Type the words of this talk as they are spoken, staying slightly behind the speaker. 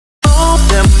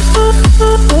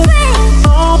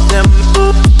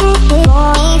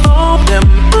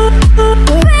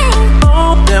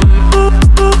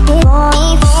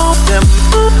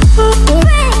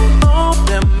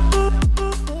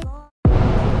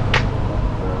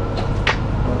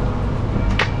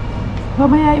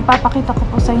Mamaya ipapakita ko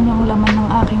po sa inyo ang laman ng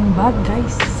aking bag,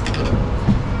 guys.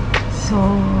 So,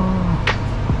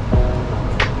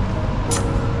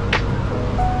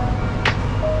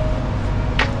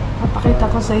 papakita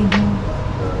ko sa inyo.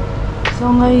 So,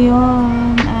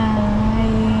 ngayon ay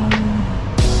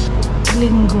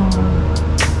linggo.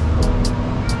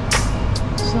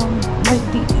 So,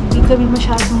 di kami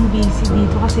masyadong busy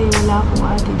dito kasi wala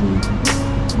akong ate dito.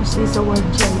 Mostly sa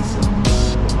Wadjay. So,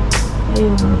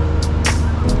 ayun.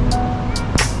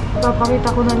 Papakita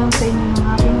ko na lang sa inyo ng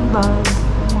aking bag.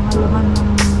 Mga laman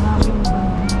ng aking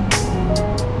bag.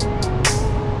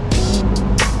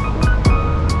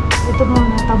 Ito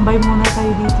muna, tambay muna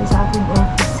tayo dito sa aking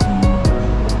office.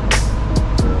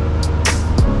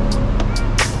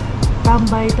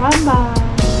 Tambay.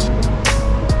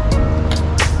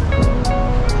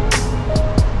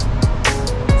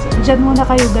 So, dyan muna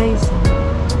kayo, guys.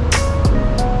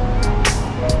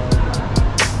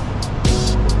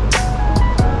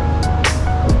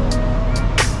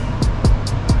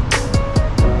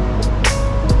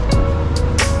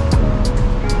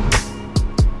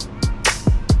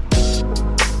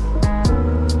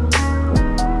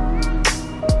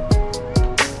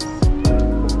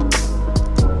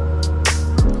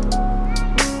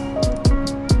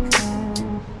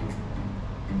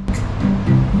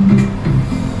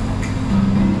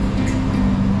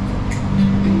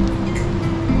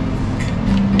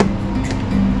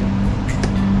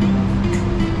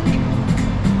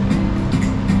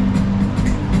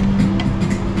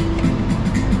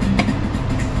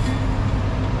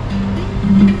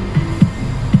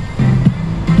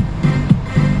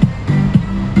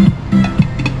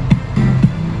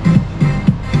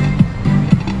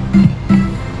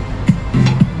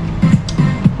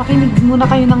 Pakinig muna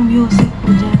kayo ng music po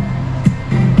dyan.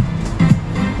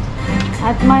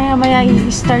 At maya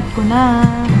i-start ko na.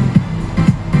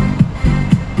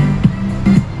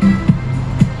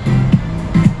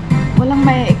 Walang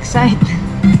excite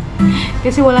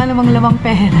kasi wala namang lamang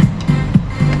pera.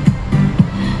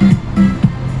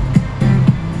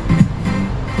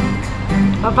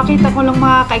 Papakita ko lang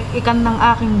mga kaikikan ng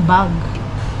aking bag.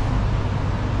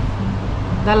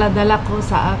 Dala-dala ko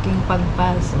sa aking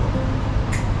pagpasok.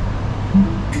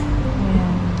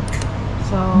 Ayan.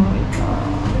 So, ito.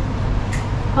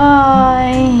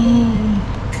 Hi!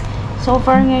 So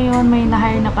far ngayon, may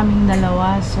na-hire na kaming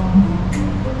dalawa. So,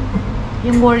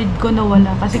 yung worried ko na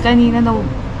wala. Kasi kanina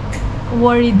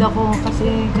worried ako.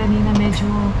 Kasi kanina medyo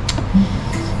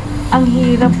ang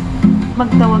hirap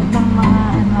magtawag ng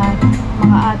mga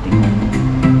ate ngayon.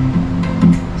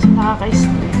 So,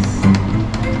 nakaka-stress.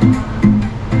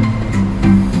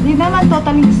 Hindi naman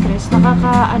totally stress.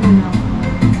 Nakaka-ano lang.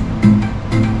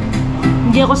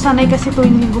 Hindi ako sanay kasi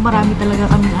tuwing linggo marami talaga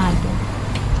kaming ate.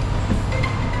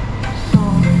 So,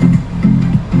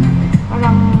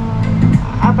 parang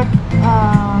 5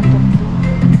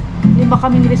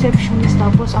 kaming receptionist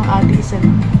tapos ang ate isa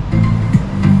lang.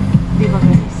 Diba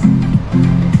guys?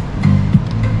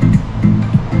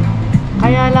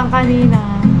 Kaya lang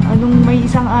kanina, may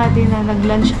isang ate na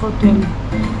nag-lunch ako 12.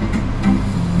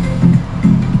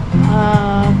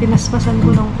 Pinaspasan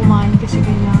ko nang kumain kasi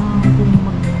kailangan ko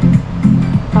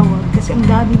magtawag kasi ang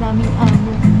dami namin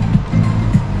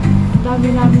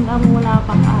wala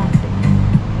pang ate.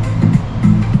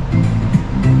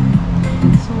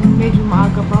 So medyo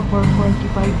maaga pa,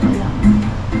 4:45 pa lang.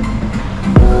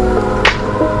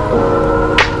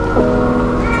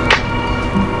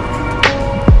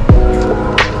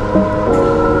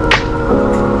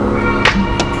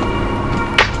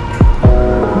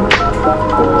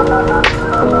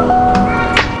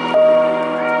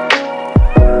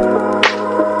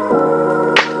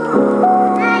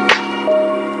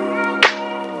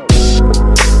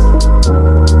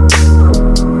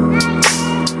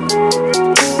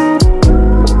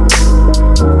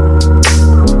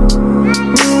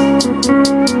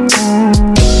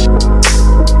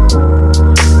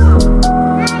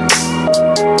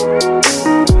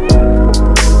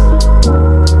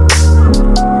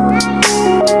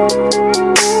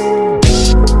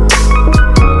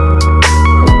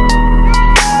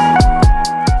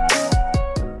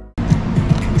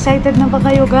 Excited na ba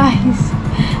kayo guys?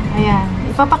 Ayan,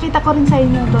 ipapakita ko rin sa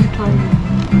inyo, don't worry.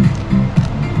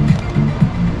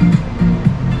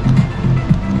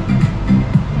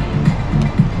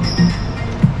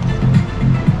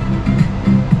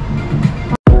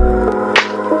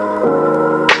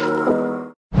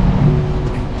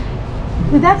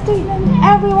 Good afternoon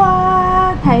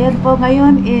everyone! Ayan po,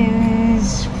 ngayon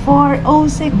is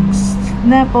 4:06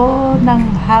 na po ng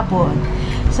hapon.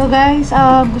 So guys,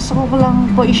 gusto ko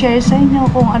lang po i-share sa inyo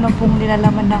kung ano pong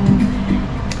nilalaman ng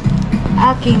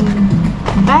aking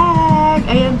bag.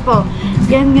 Ayan po.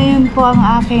 Yan ngayon po ang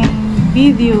aking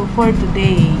video for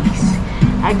today's.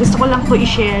 Ay, gusto ko lang po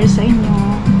i-share sa inyo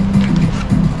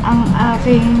ang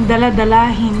aking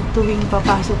daladalahin tuwing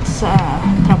papasok sa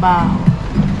trabaho.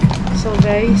 So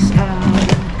guys,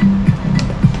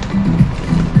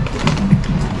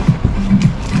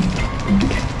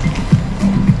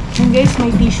 guys,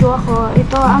 may tissue ako.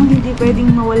 Ito ang hindi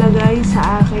pwedeng mawala guys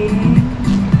sa aking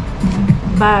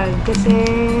bag kasi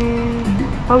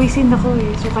pawisin ako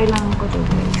eh, so kailangan ko to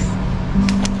guys.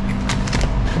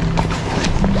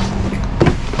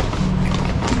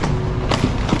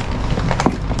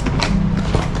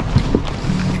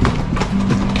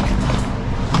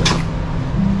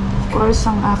 Of course,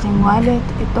 ang aking wallet,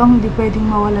 ito ang hindi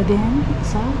pwedeng mawala din,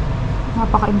 isa,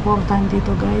 napaka-importante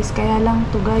dito guys. Kaya lang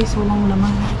to guys, walang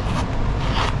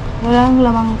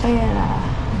lamang pera.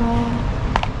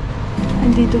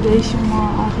 Andito guys yung mga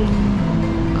aking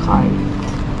card.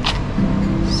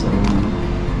 So,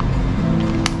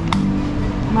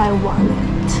 my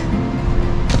wallet.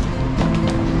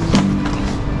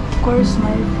 Of course,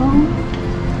 my phone.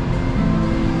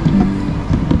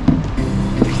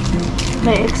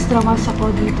 May extra mas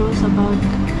ako dito sa bag.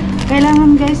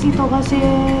 Kailangan guys ito kasi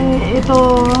ito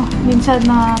minsan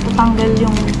na tatanggal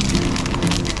yung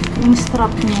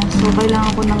strap niya. So,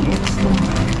 kailangan ko ng extra.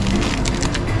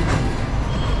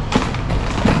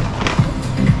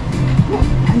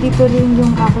 Andito rin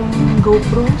yung aking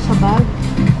GoPro sa bag.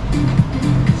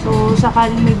 So,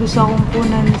 sakaling may gusto akong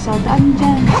kunan sa daan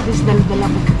dyan, at least dala-dala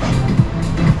ko.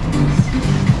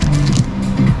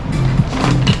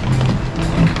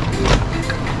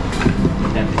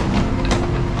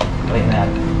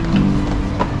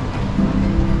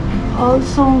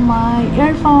 Also, my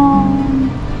earphone.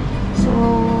 So,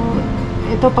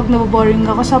 ito pag naboboring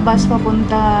ako sa bus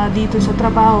papunta dito sa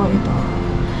trabaho, ito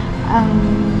ang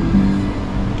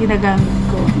ginagamit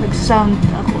ko.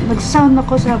 Nagsound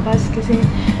ako sa bus kasi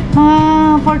mga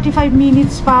 45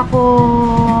 minutes pa ako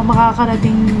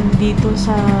makakarating dito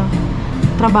sa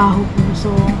trabaho ko. So,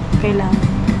 kailangan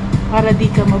para di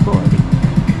ka maboring.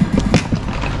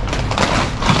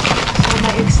 So,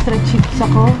 may extra chips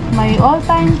ako. My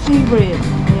all-time favorite.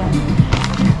 Ayan.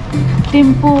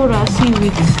 Tempura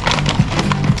seaweeds.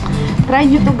 Try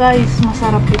nyo to guys,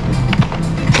 masarap ito.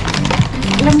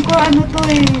 Alam ko ano to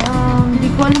eh, hindi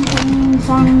ko alam kung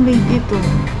saan made ito.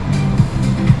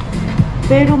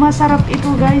 Pero masarap ito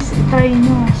guys, try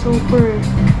nyo, super.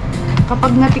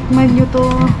 Kapag natikman nyo to,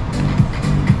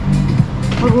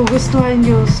 magugustuhan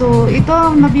nyo. So, ito,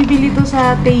 nabibili to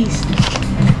sa Taste.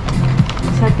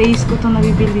 Sa Taste ko to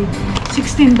nabibili.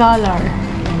 $16. Ayan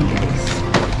guys.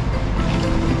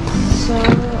 So,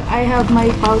 I have my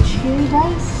pouch here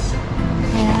guys.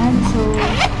 Ayan, so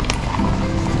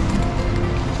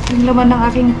yung laman ng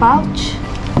aking pouch.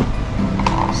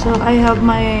 So, I have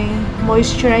my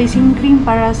moisturizing cream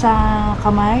para sa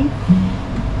kamay.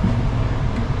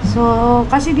 So,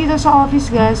 kasi dito sa office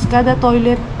guys, kada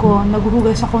toilet ko,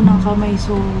 naghuhugas ako ng kamay.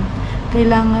 So,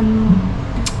 kailangan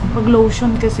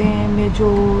mag-lotion kasi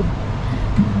medyo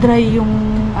dry yung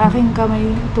aking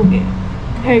kamay. Ito,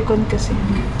 aircon kasi.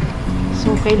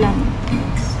 So, kailangan.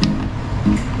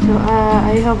 So,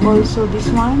 I have also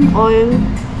this one, oil.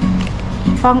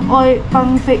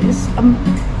 Pang face,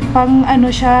 pang ano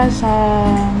siya sa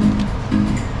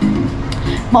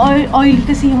ma-oil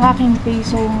kasi yung aking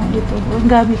face. So, ito, ang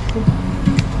gamit ko.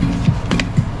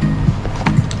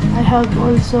 I have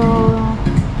also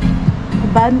a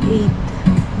Band-Aid.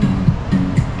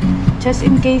 Just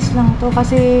in case lang to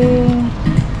kasi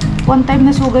one time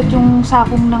nasugat yung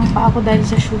sakong ng paa ko dahil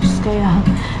sa shoes, kaya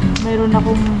meron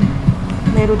ako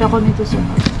nito sa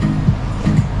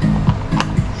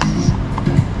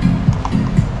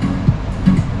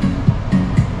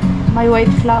my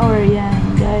white flower. Yan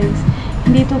guys,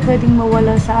 hindi to pwedeng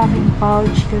mawala sa aking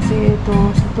pouch kasi ito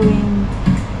sa tuwing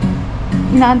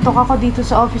inaantok ako dito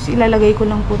sa office, ilalagay ko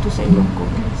lang po to sa ilong ko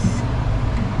guys.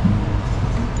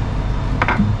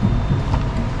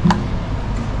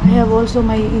 I have also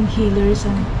my inhalers.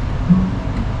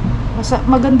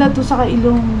 Maganda to sa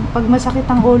kailong. Pag masakit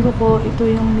ang ulo ko, ito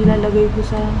yung nilalagay ko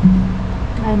sa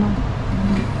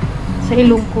sa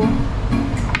ilong ko.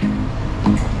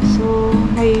 So,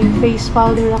 may face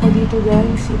powder ako dito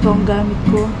guys. Ito ang gamit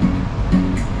ko.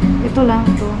 Ito lang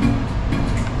to.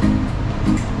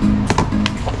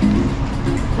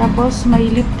 Tapos, may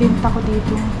lip tint ako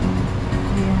dito.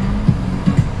 Ayan.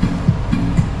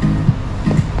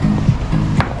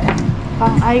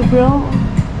 Pang eyebrow.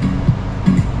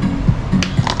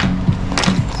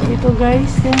 So, ito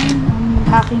guys, then, ang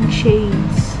aking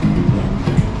shades. Ayan.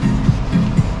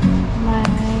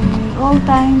 May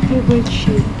all-time favorite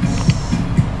shades.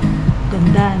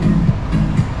 Ganda, no?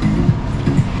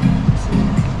 So,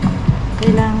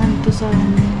 kailangan to sa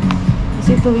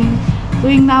kasi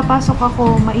tuwing napasok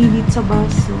ako, mainit sa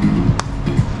bus. So,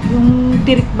 yung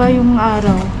tirik ba yung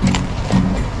araw.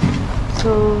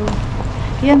 So,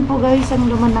 yan po guys ang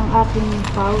laman ng aking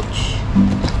pouch.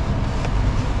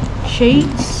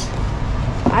 Shades,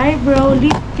 eyebrow,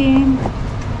 lip tint,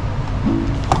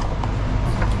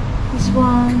 this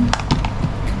one,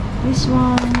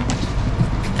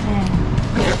 and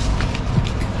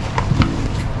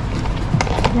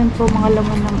yan po mga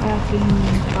laman ng aking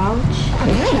pouch.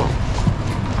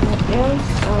 What else?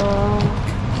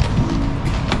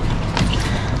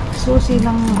 Susi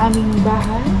ng aming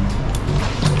bahay.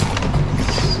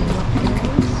 So, what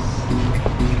else?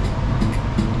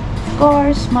 Of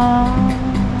course,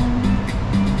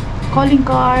 calling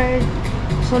card.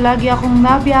 So, lagi akong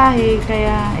nabiyahe,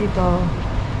 kaya ito,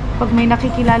 pag may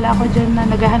nakikilala ako dyan na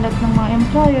naghahanap ng mga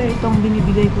employer, itong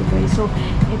binibigay ko guys. So,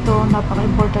 ito,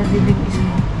 napaka-important din isa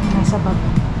nasa bag.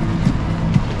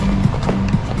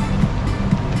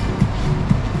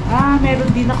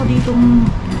 Meron din ako ditong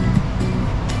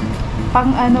pang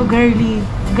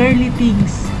girly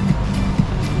things.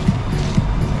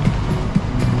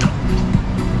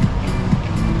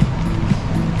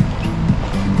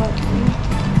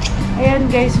 Ayan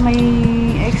guys, may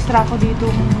extra ko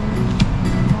ditong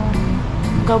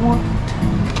gamot.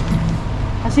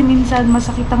 Kasi minsan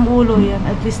masakit ang ulo yan.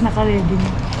 At least naka-ready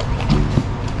na.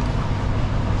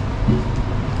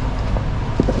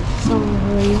 So,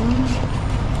 ayun.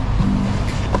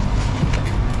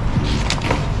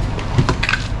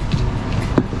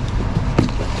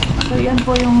 So, yan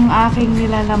po yung aking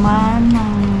nilalaman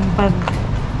ng bag.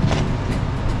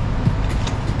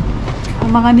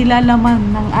 Ang mga nilalaman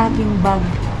ng ating bag.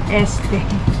 Este.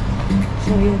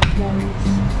 So, yun guys.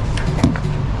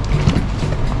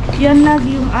 Yan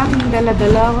lagi yung aking dala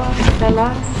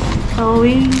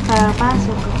tuwing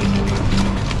papasok ako.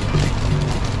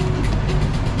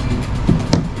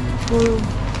 Full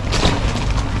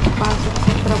pasok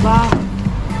sa trabaho.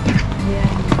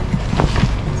 Ayan.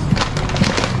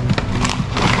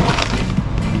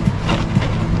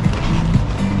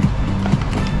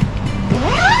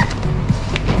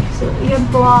 So, yan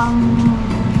po ang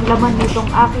laman nitong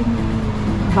aking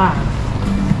bag.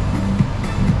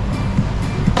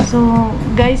 So,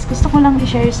 guys, gusto ko lang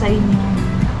i-share sa inyo.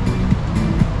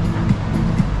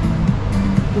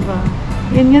 Diba?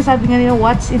 Yan nga, sabi nga nila,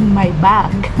 what's in my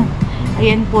bag?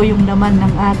 Ayan po yung laman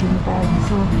ng aking bag.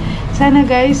 So, sana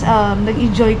guys,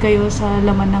 nag-enjoy kayo sa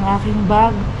laman ng aking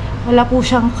bag. Wala po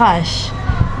siyang cash.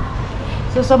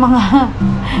 So, sa mga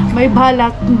may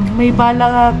balak,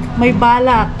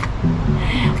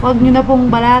 huwag nyo na pong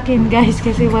balakin guys,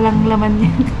 kasi walang laman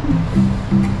yan.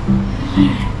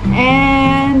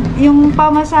 And yung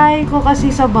pamasahe ko kasi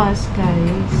sa bus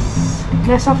guys,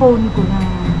 nasa phone ko na.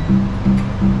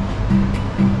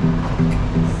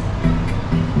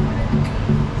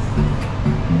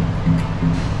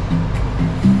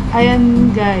 Ayan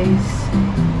guys,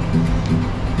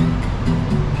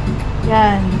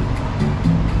 yan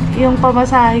yung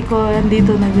pamasahe ko,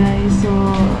 andito na guys. So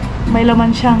may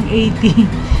laman siyang 80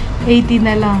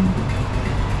 na lang.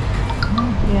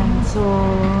 Yan, so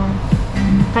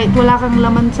kahit wala kang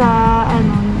laman sa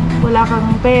wala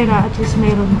kang pera, at least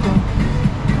meron ko.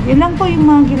 Yun lang po yung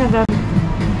mga ginagamit.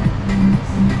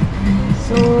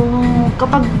 So,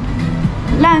 kapag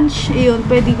lunch, yun,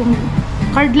 pwede kong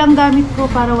card lang gamit ko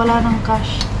para wala ng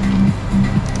cash.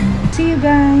 See you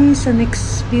guys sa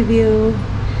next video.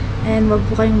 And wag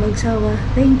po kayong magsawa.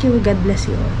 Thank you. God bless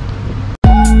you all.